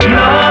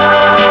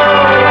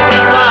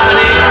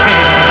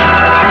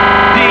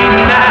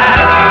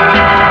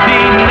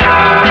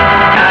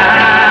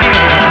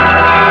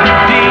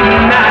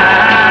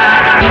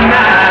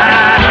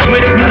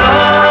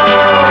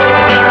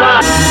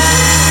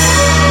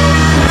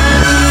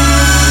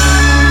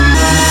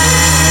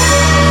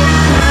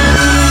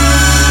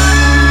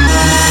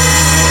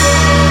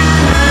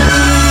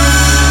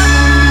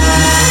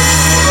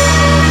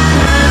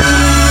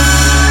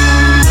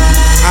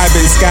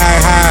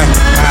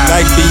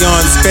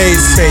beyond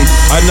space.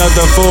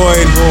 Another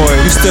void.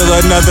 You still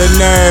another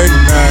nerd.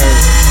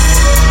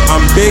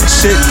 I'm big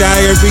shit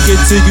diarrhea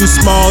to you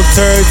small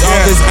turds.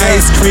 All this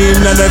ice cream,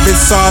 none of it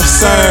soft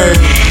serve.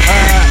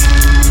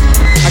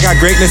 I got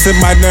greatness in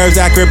my nerves,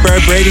 accurate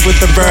bird, Brady with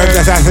the verbs.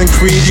 Assassin's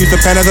Creed, use the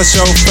pen as a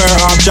chauffeur.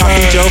 I'm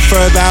jockey Joe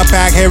fur, thou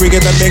pack, Harry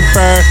get the mink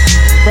fur.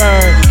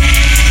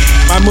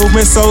 My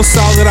movement's so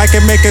solid I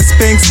can make a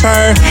sphinx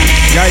purr.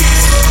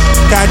 Yikes.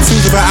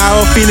 Tattoos of an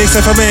owl, phoenix,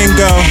 and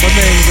flamingo.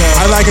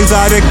 I like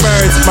exotic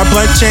birds. My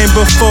blood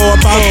chamber full,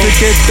 about to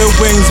get the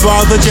wings,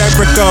 ball the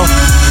Jericho.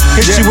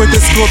 Hit you with the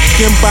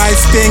scorpion by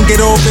sting.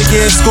 Get over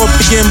here,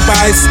 scorpion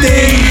by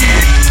sting.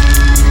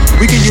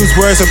 We can use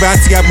words so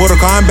fast to get Mortal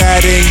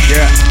Kombating.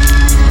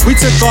 We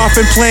took off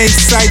in plain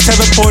sight,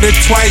 teleported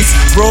twice.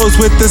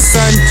 Rose with the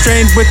sun,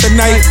 trained with the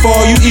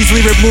nightfall. You easily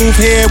remove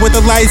hair with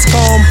the lights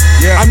comb.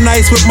 I'm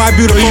nice with my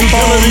beautiful bones.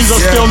 Utilities are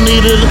still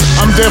needed.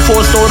 I'm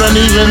therefore stored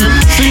uneven.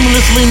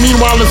 Seamlessly,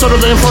 meanwhile, instead of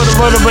the inverted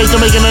vertebrae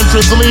to make an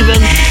entrance leaving.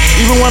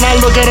 Even when I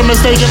look at a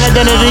mistaken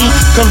identity,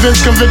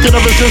 convicted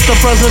of it since the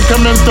present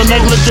commenced the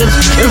negligence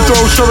and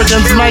throw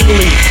shurikens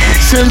nightly.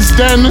 Since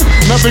then,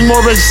 nothing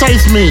more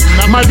excites me.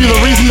 Might be the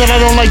reason that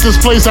I don't like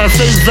this place at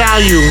face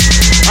value.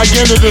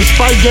 Again,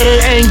 despite getting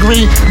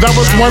angry, that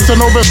was once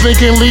an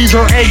overthinking leads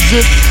her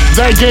exit.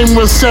 That game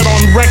was set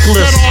on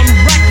reckless.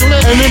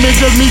 An image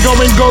of me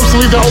going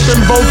ghostly to open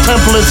both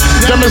templates.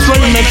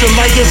 Demonstrating mention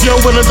like if you're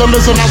willing to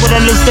listen, I would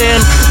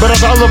understand. But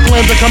as other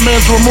plans and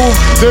commands removed,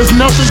 there's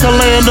nothing to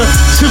land.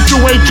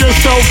 Situate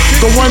yourself,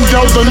 the one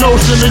dealt the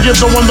notion to give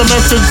the one the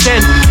message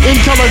sent. In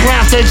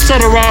telegraph,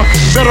 etc.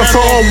 Better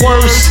for or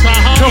worse.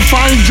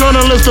 Confined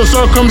journalist, the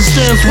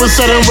circumstance was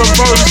set in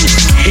reverse.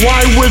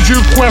 Why would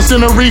you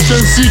question or reach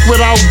and seek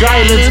without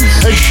guidance?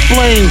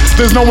 Explain,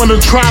 there's no one to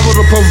travel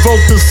to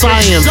provoke the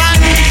science.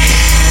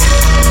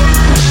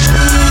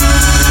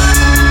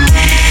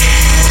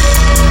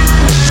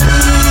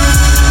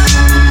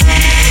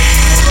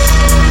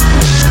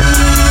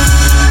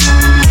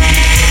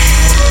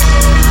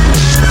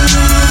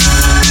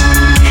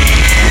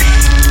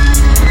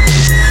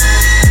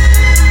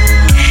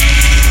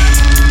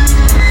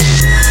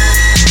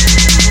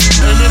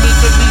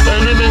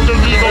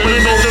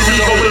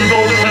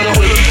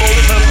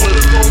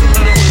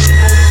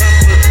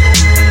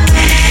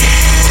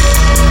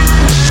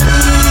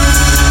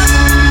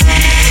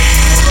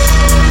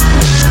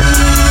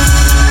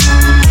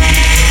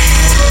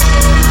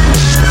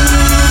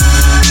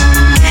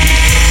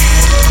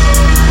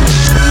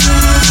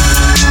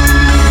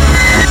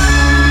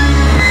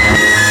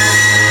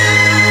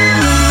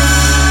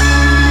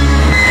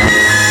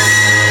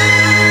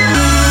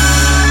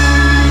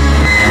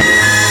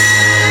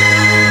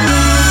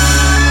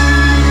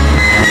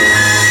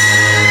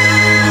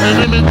 An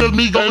image of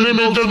me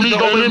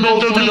going in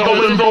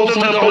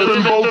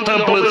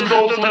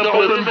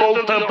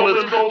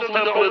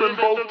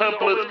both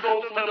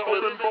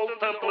templates.